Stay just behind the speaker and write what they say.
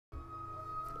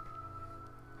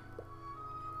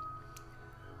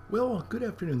Well, good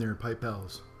afternoon there, Pipe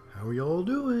Pals. How are y'all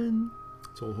doing?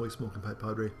 It's Old Hoy Smoking Pipe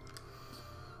Padre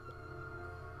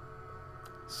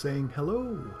saying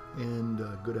hello and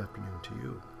good afternoon to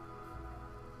you.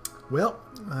 Well,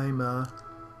 I'm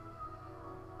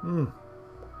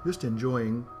just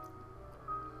enjoying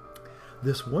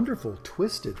this wonderful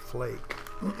Twisted Flake.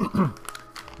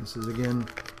 This is again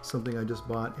something I just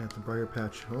bought at the Briar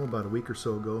Patch about a week or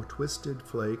so ago. Twisted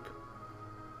Flake.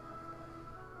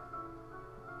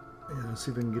 And let's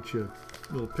see if we can get you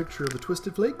a little picture of the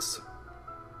Twisted Flakes.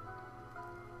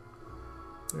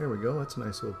 There we go. That's a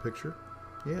nice little picture.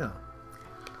 Yeah.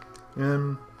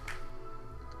 And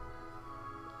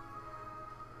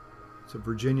it's a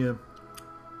Virginia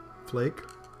flake.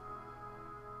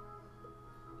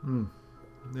 And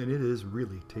it is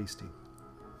really tasty.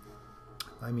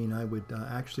 I mean, I would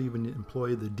actually even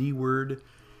employ the D word.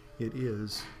 It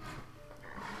is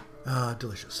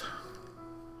delicious.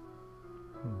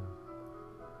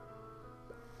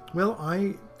 Well,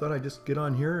 I thought I'd just get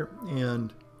on here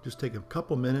and just take a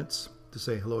couple minutes to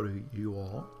say hello to you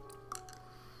all.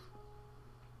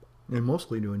 And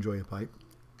mostly to enjoy a pipe.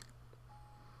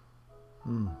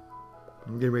 I'm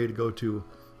getting ready to go to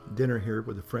dinner here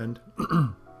with a friend.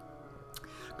 Going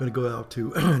to go out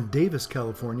to Davis,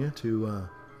 California to a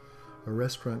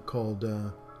restaurant called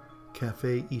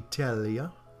Cafe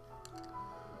Italia.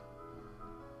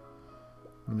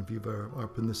 And if you've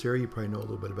up in this area, you probably know a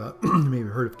little bit about, maybe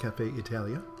heard of Cafe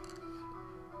Italia.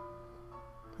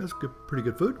 That's good, pretty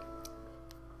good food.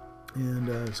 And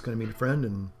just going to meet a friend,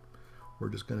 and we're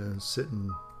just going to sit and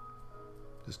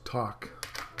just talk.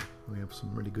 We have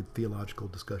some really good theological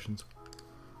discussions.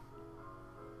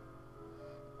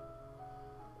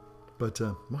 But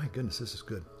my goodness, this is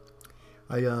good.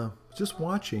 I was just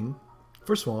watching.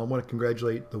 First of all, I want to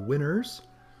congratulate the winners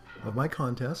of my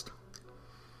contest.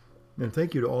 And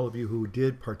thank you to all of you who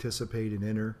did participate and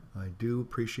enter. I do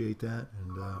appreciate that,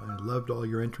 and I loved all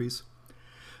your entries.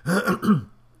 I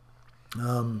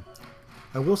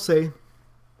will say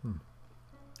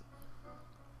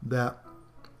that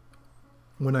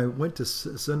when I went to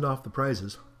send off the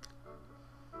prizes,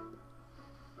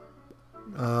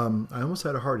 I almost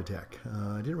had a heart attack.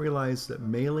 I didn't realize that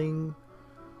mailing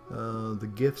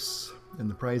the gifts and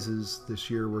the prizes this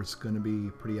year was going to be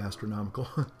pretty astronomical.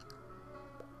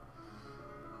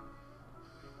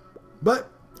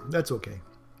 But that's okay.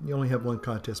 You only have one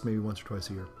contest, maybe once or twice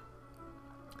a year.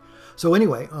 So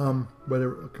anyway,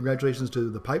 congratulations to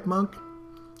the Pipe Monk,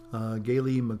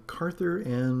 Gailey MacArthur,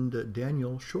 and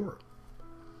Daniel Shore.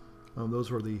 Those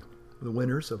were the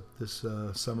winners of this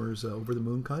summer's Over the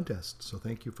Moon contest. So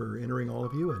thank you for entering, all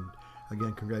of you, and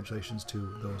again, congratulations to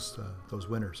those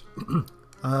winners.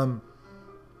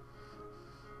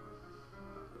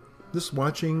 Just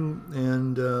watching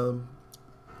and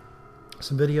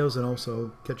some videos, and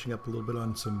also catching up a little bit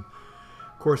on some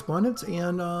correspondence,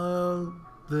 and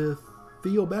the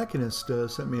Theo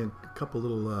Bacchinist sent me a couple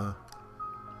little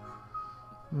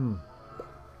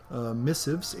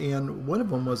missives, and one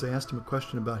of them was I asked him a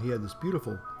question about, he had this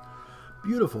beautiful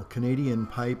Canadian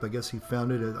pipe. I guess he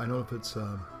found it at, I don't know if it's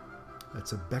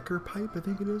a Becker pipe, I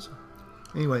think it is.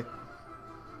 Anyway,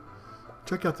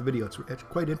 check out the video. It's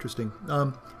quite interesting.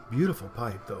 Beautiful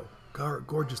pipe though.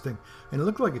 Gorgeous thing. And it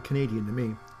looked like a Canadian to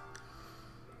me.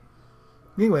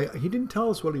 Anyway, he didn't tell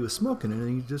us what he was smoking, and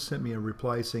he just sent me a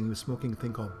reply saying he was smoking a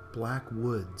thing called Black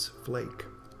Woods Flake.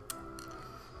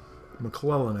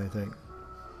 McClellan, I think.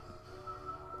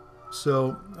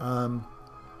 So,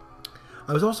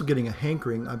 I was also getting a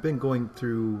hankering. I've been going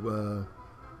through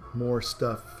more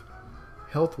stuff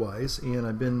health-wise, and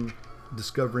I've been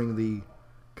discovering the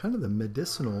kind of the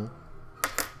medicinal...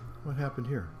 What happened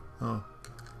here? Oh.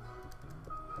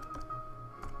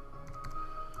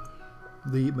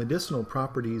 The medicinal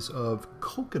properties of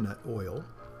coconut oil.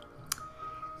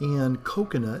 And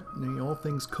coconut, all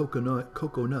things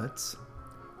coconuts.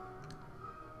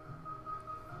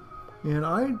 And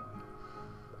I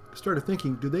started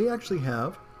thinking, do they actually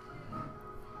have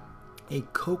a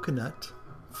coconut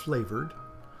flavored,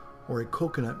 or a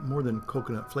coconut, more than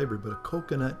coconut flavored, but a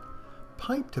coconut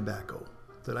pipe tobacco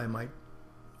that I might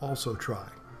also try?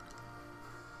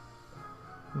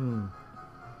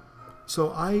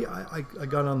 So I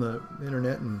got on the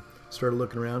internet and started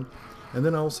looking around, and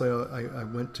then also I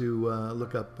went to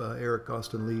look up Eric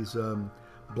Austin Lee's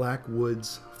Black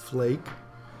Woods Flake,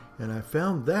 and I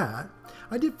found that.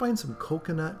 I did find some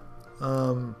coconut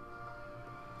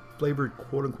flavored,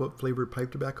 quote-unquote, flavored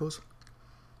pipe tobaccos.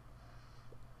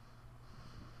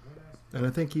 And I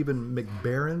think even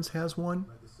McBaron's has one.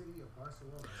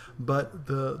 But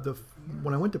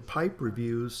when I went to pipe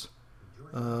reviews,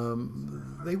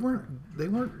 they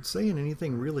weren't saying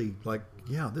anything really like,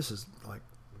 yeah, this is like,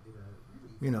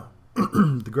 you know,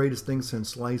 the greatest thing since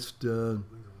sliced,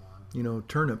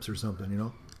 turnips or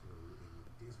something,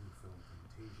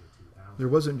 There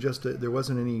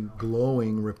wasn't any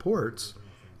glowing reports,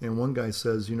 and one guy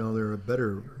says, there are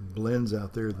better blends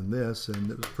out there than this,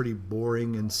 and it was pretty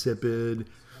boring, insipid,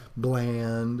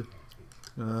 bland.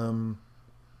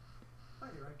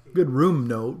 Good room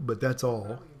note, but that's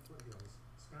all.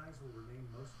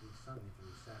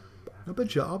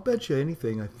 I'll bet you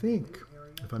anything. I think,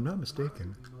 if I'm not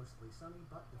mistaken,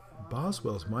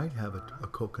 Boswell's might have a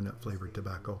coconut flavored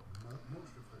tobacco,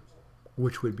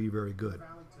 which would be very good.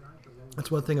 That's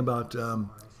one thing about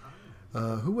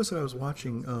who was it I was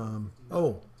watching?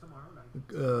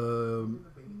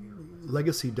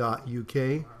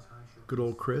 Legacy.uk, good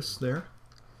old Chris there,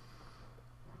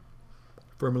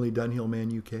 formerly Dunhill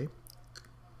Man UK,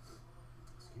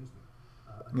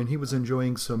 and he was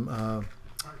enjoying some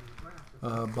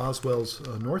Boswell's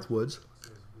Northwoods,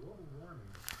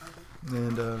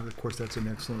 and of course that's an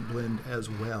excellent blend as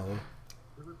well.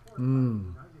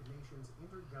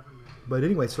 But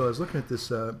anyway, so I was looking at this,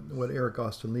 what Eric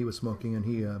Austin Lee was smoking, and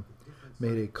he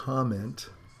made a comment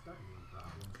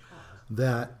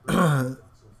that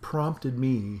prompted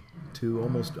me to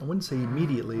almost, I wouldn't say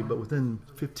immediately, but within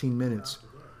 15 minutes,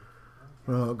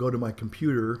 go to my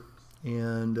computer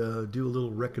and do a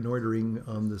little reconnoitering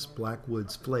on this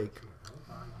Blackwoods Flake.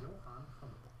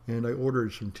 And I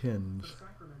ordered some tins.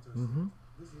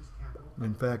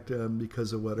 In fact,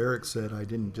 because of what Eric said, I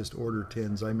didn't just order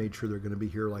tins. I made sure they're going to be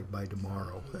here like by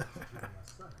tomorrow.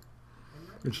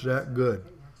 It's that good.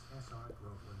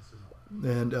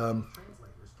 And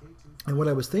what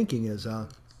I was thinking is, I've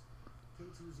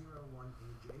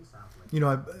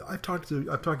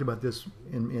talked about this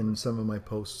in some of my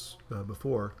posts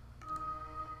before.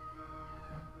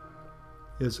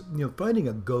 Is finding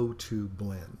a go-to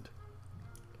blend.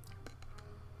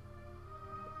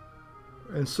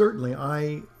 And certainly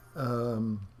I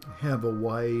have a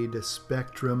wide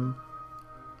spectrum,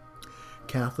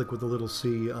 Catholic with a little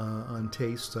c, on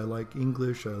tastes. I like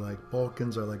English, I like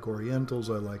Balkans, I like Orientals,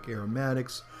 I like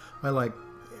aromatics. I like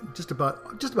just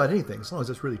about anything, as long as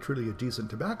it's really truly a decent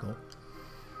tobacco.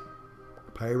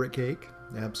 Pirate cake,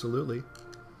 absolutely.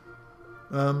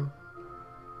 But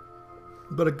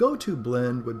a go-to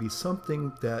blend would be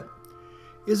something that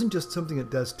isn't just something that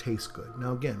does taste good.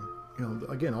 Now again,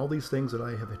 all these things that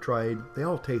I have tried, they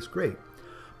all taste great.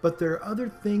 But there are other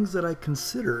things that I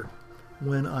consider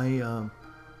when I,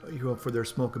 for their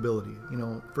smokability.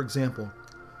 For example,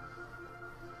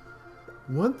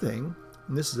 one thing,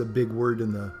 and this is a big word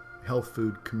in the health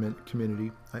food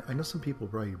community. I know some people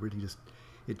probably really just,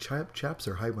 it chaps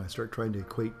their hide when I start trying to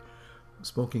equate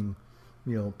smoking,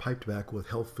 pipe tobacco with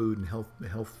health food and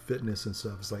health fitness and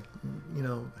stuff. It's like,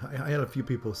 I had a few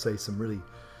people say some really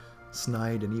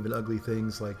snide and even ugly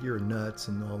things like you're nuts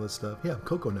and all this stuff. Yeah,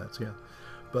 cocoa nuts, yeah.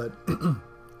 But,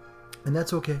 and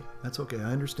that's okay. That's okay.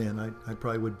 I understand. I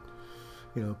probably would,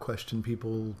 question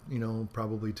people,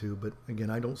 probably too. But again,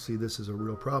 I don't see this as a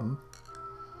real problem.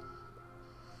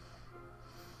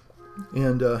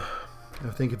 And I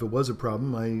think if it was a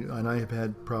problem, I have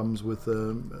had problems with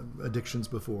addictions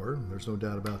before. There's no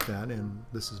doubt about that. And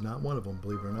this is not one of them,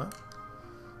 believe it or not.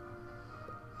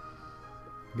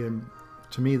 Again,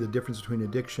 to me, the difference between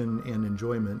addiction and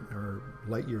enjoyment are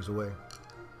light years away.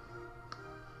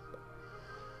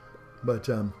 But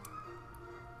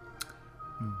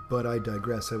I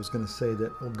digress. I was going to say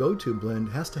that a go-to blend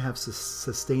has to have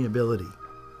sustainability.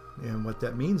 And what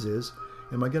that means is,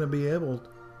 am I going to be able,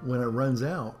 when it runs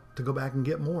out, to go back and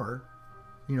get more,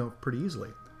 pretty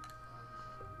easily?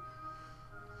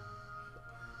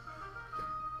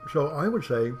 So I would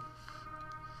say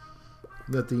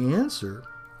that the answer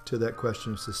to that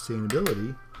question of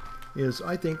sustainability is,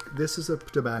 I think this is a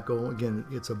tobacco, again,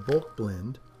 it's a bulk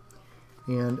blend,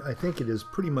 and I think it is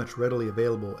pretty much readily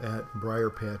available at Briar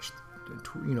Patch,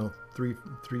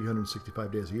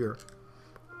 365 days a year,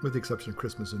 with the exception of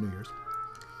Christmas and New Year's.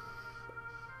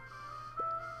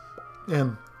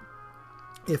 And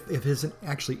if it isn't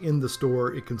actually in the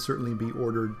store, it can certainly be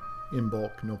ordered in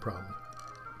bulk, no problem.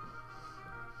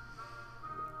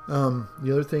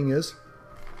 The other thing is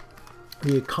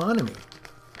the economy.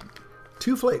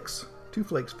 2 flakes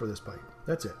for this pipe.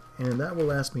 That's it. And that will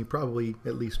last me probably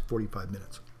at least 45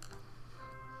 minutes.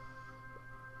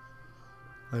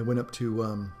 I went up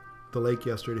to the lake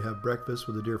yesterday to have breakfast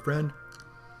with a dear friend.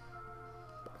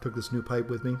 Took this new pipe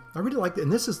with me. I really liked it.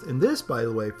 And this, by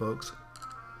the way, folks.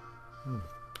 Oh,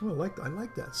 I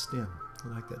like that stem. I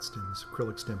like that stem. This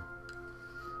acrylic stem.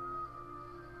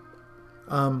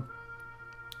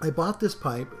 I bought this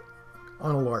pipe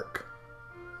on a lark,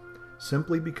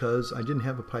 simply because I didn't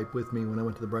have a pipe with me when I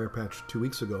went to the Briar Patch 2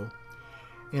 weeks ago,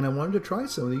 and I wanted to try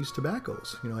some of these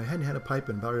tobaccos. You know, I hadn't had a pipe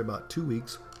in about 2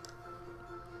 weeks.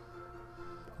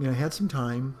 You know, I had some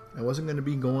time. I wasn't going to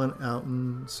be going out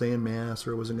and saying mass,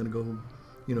 or I wasn't going to go,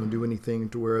 you know, do anything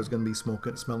to where I was going to be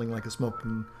smelling like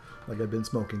I've been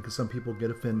smoking, because some people get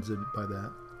offended by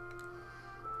that.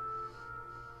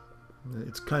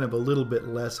 It's kind of a little bit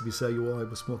less if you say, well, I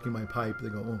was smoking my pipe. They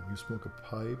go, oh, you smoke a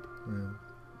pipe? You know.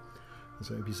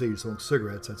 So if you say you smoke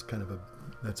cigarettes, that's kind of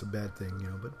that's a bad thing, you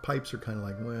know. But pipes are kind of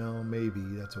like, well, maybe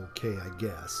that's okay, I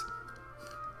guess.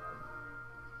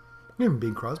 Even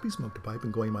Bing Crosby smoked a pipe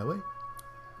and going my way.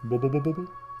 Bo, bo, bo, bo, bo.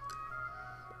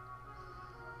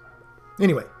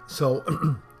 Anyway, so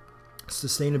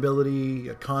sustainability,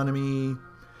 economy,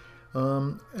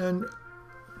 and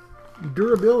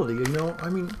durability. You know, I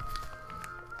mean,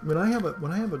 when I have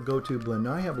a go-to blend,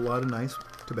 I have a lot of nice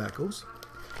tobaccos,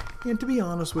 and to be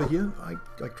honest with you, I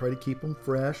try to keep them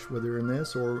fresh, whether in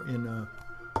this or in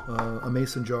a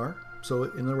mason jar. So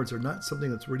in other words, they're not something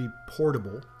that's really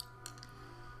portable.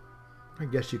 I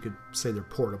guess you could say they're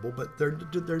portable, but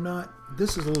they're not.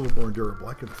 This is a little more durable.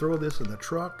 I can throw this in the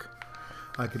truck.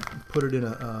 I could put it in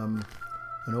an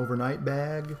overnight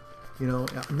bag. You know,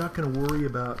 I'm not going to worry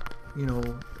about, you know.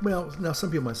 Well, now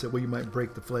some people might say, well, you might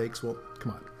break the flakes. Well,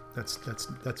 come on, that's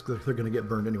they're going to get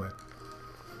burned anyway.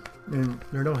 And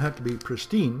they don't have to be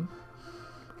pristine.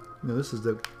 You know, this is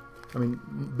I mean,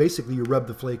 basically you rub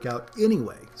the flake out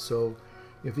anyway. So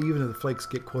even if the flakes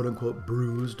get quote unquote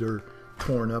bruised or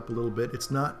torn up a little bit,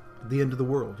 it's not the end of the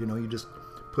world. You know, you just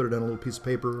put it on a little piece of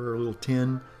paper or a little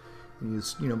tin, and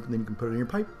then you can put it in your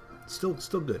pipe. Still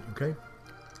good. Okay.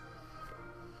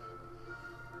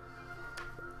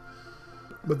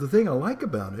 But the thing I like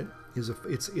about it is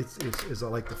I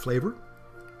like the flavor.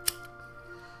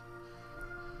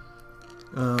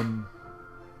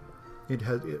 It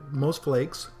has most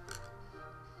flakes.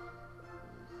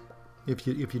 If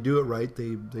you do it right,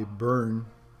 they burn.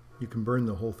 You can burn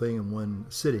the whole thing in one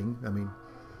sitting. I mean,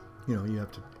 you know, you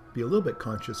have to be a little bit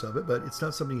conscious of it, but it's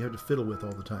not something you have to fiddle with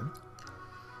all the time.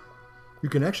 You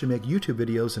can actually make YouTube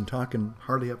videos and talk and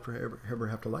hardly ever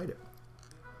have to light it.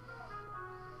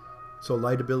 So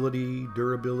lightability,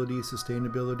 durability,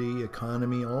 sustainability,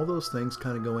 economy, all those things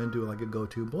kind of go into like a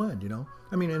go-to blend, you know?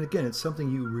 I mean, and again, it's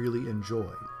something you really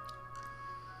enjoy.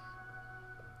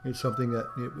 It's something that,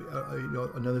 you know,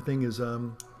 another thing is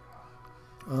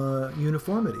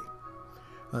uniformity.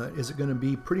 Is it going to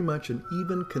be pretty much an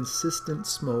even, consistent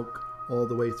smoke all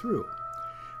the way through?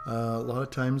 A lot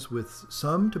of times with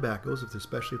some tobaccos,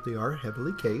 especially if they are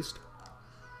heavily cased.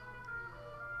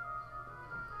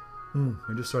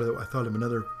 I thought of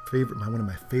another favorite, one of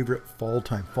my favorite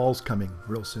fall's coming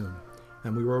real soon.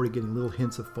 And we were already getting little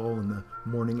hints of fall in the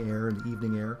morning air and the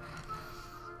evening air.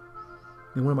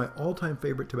 And one of my all-time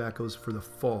favorite tobaccos for the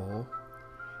fall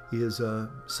is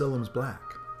Selim's Black.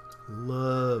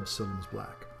 Love Selim's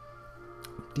Black.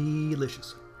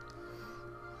 Delicious.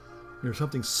 There's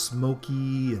something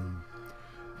smoky and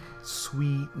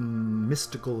sweet and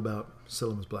mystical about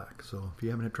Selim's Black. So if you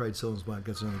haven't tried Selim's Black,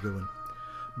 that's another good one.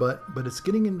 But it's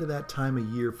getting into that time of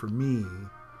year for me,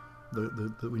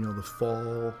 the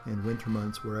fall and winter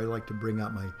months, where I like to bring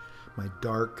out my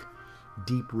dark,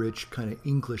 deep, rich kind of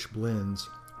English blends.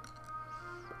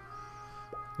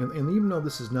 And even though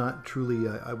this is not truly,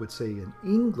 I would say, an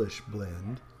English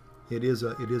blend, it is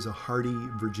a hearty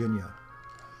Virginia.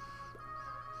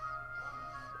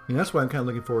 And that's why I'm kind of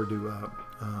looking forward to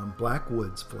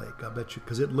Blackwood's Flake. I bet you,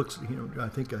 because it looks, you know, I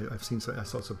think I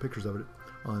saw some pictures of it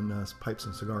on Pipes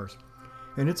and Cigars,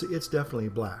 and it's definitely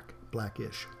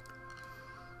blackish,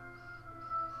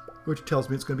 which tells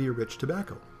me it's going to be a rich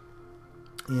tobacco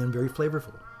and very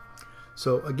flavorful.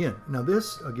 So again,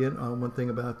 one thing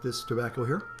about this tobacco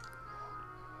here,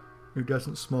 it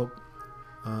doesn't smoke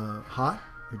hot.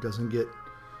 It doesn't get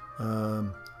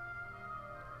kind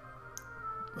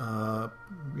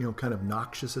of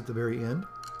noxious at the very end.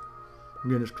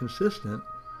 Again, it's consistent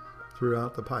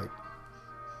throughout the pipe.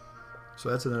 So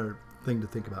that's another thing to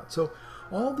think about. So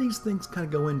all these things kind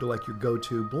of go into like your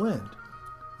go-to blend.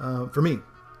 For me,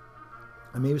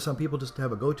 and maybe some people just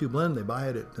have a go-to blend. They buy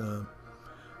it at,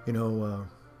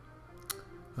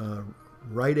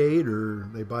 Rite Aid, or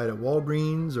they buy it at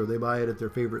Walgreens, or they buy it at their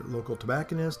favorite local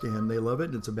tobacconist, and they love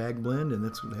it. It's a bag blend, and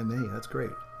hey, that's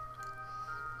great.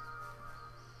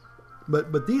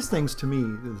 But these things, to me,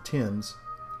 the tins,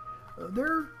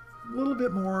 they're a little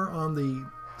bit more on the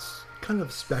kind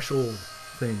of special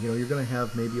thing. You know, you're going to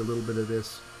have maybe a little bit of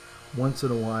this once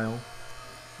in a while.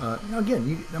 Now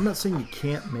again, I'm not saying you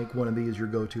can't make one of these your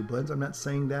go-to blends. I'm not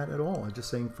saying that at all. I'm just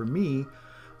saying for me,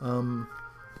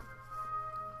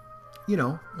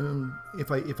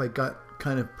 if I got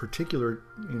kind of particular,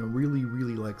 really,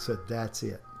 really like said, that's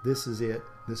it. This is it.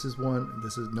 This is one.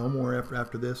 This is no more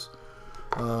after this.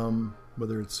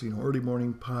 Whether it's early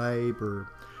morning pipe or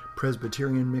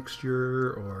Presbyterian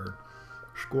mixture or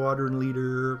squadron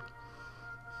leader.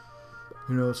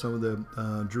 Some of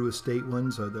the Drew Estate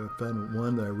ones. I found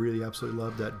one that I really absolutely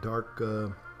loved. That dark, I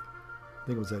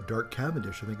think it was that dark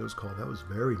Cavendish. I think it was called. That was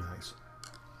very nice.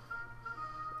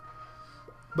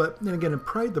 But then again, the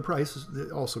price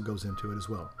also goes into it as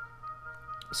well.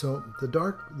 So the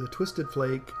Twisted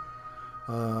Flake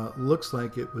looks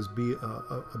like it was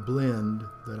a blend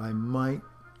that I might,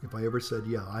 if I ever said,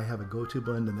 yeah, I have a go-to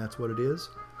blend and that's what it is,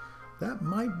 that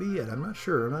might be it. I'm not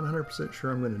sure. I'm not 100%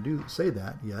 sure I'm going to say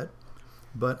that yet,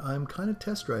 but I'm kind of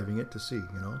test driving it to see,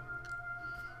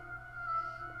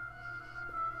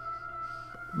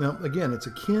 Now, again, it's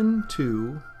akin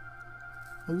to,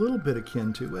 a little bit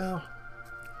akin to, well,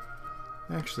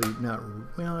 actually not,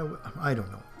 well, I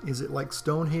don't know. Is it like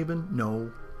Stonehaven?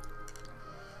 No.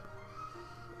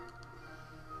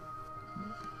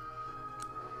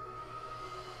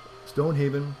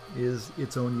 Stonehaven is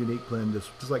its own unique blend,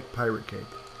 just like Pirate Cake.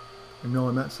 And no,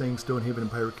 I'm not saying Stonehaven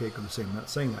and Pirate Cake are the same. I'm not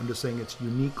saying that. I'm just saying it's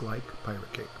unique like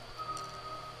Pirate Cake.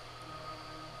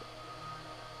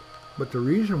 But the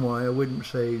reason why I wouldn't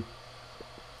say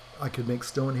I could make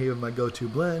Stonehaven my go-to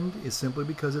blend is simply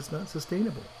because it's not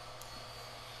sustainable.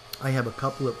 I have a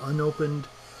couple of unopened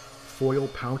foil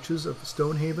pouches of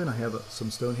Stonehaven. I have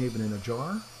some Stonehaven in a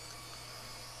jar.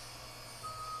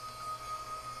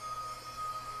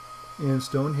 And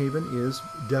Stonehaven is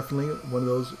definitely one of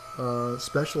those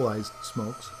specialized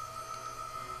smokes,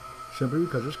 simply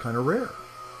because it's kind of rare.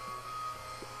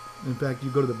 In fact, you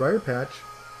go to the Briar Patch,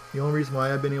 the only reason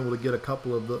why I've been able to get a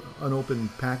couple of the unopened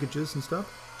packages and stuff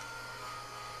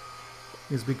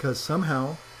is because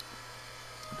somehow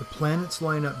the planets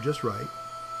line up just right,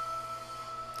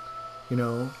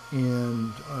 and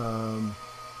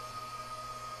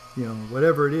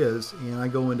whatever it is, and I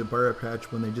go into Briar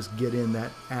Patch when they just get in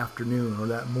that afternoon or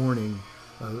that morning,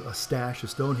 a stash of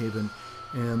Stonehaven,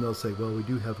 and they'll say, well, we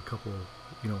do have a couple,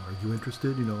 are you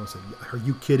interested? I'll say, are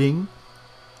you kidding?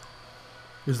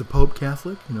 Is the Pope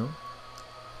Catholic?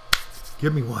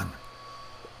 Give me one.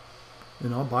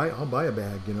 And I'll buy a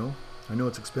bag, I know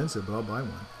it's expensive, but I'll buy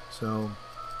one. So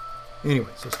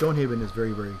anyway, so Stonehaven is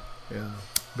very, very,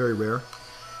 very rare.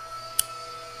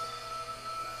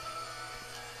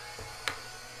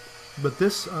 But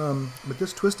this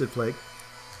Twisted Flake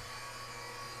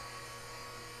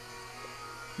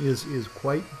is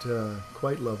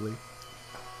quite lovely,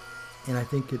 and I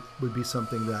think it would be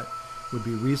something that would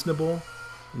be reasonable,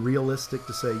 realistic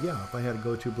to say, yeah, if I had a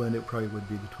go-to blend, it probably would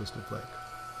be the Twisted Flake.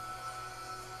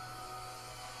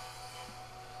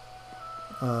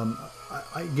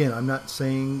 Again, I'm not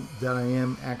saying that I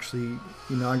am actually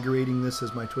inaugurating this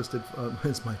as my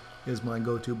as my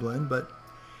go-to blend, but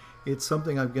it's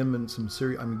something I'm giving some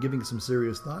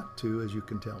serious thought to, as you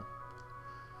can tell.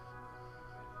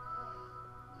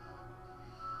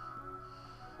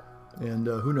 And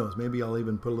who knows? Maybe I'll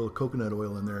even put a little coconut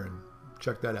oil in there and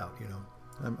check that out.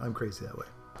 I'm crazy that way.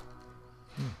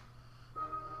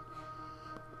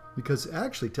 Because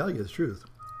actually, tell you the truth,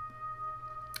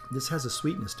 this has a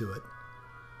sweetness to it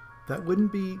that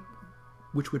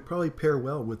which would probably pair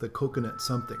well with a coconut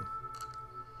something.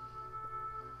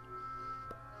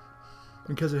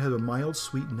 Because it has a mild,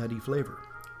 sweet, nutty flavor.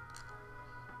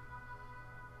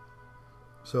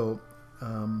 So,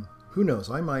 who knows?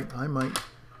 I might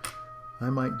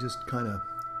just kind of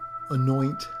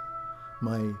anoint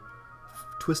my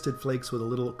Twisted Flakes with a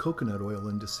little coconut oil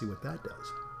and just see what that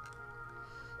does.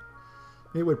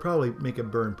 It would probably make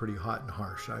it burn pretty hot and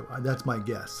harsh. That's my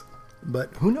guess.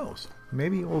 But who knows?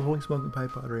 Maybe Old Holy Smoking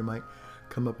Pipe Pottery might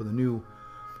come up with a new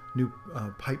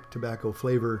pipe tobacco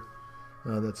flavor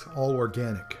that's all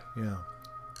organic. Yeah.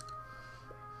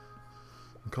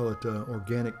 We call it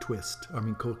organic twist.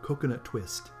 Coconut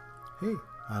twist. Hey,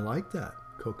 I like that.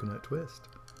 Coconut twist.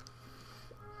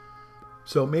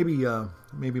 So maybe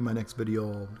my next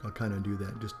video I'll kind of do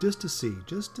that just to see.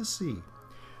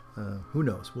 Who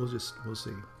knows? We'll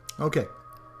see. Okay.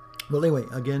 Well, anyway,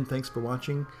 again, thanks for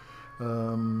watching.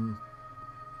 Old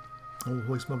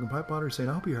Holy Smoking Pipe Pottery saying,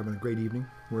 I hope you're having a great evening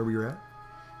wherever you're at.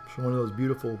 It's one of those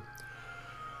beautiful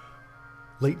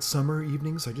late summer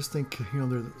evenings. I just think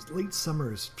late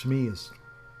summer to me is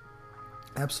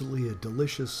absolutely a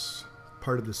delicious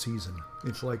part of the season.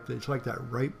 It's like that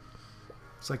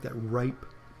ripe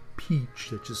peach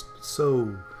that's just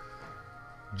so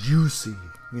juicy,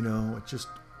 you know, it's just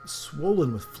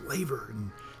swollen with flavor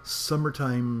and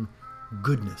summertime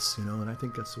goodness, you know, and I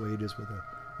think that's the way it is with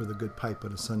a good pipe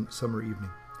on a summer evening.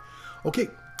 Okay,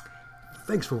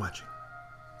 thanks for watching,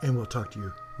 and we'll talk to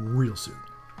you real soon.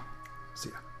 See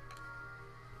ya.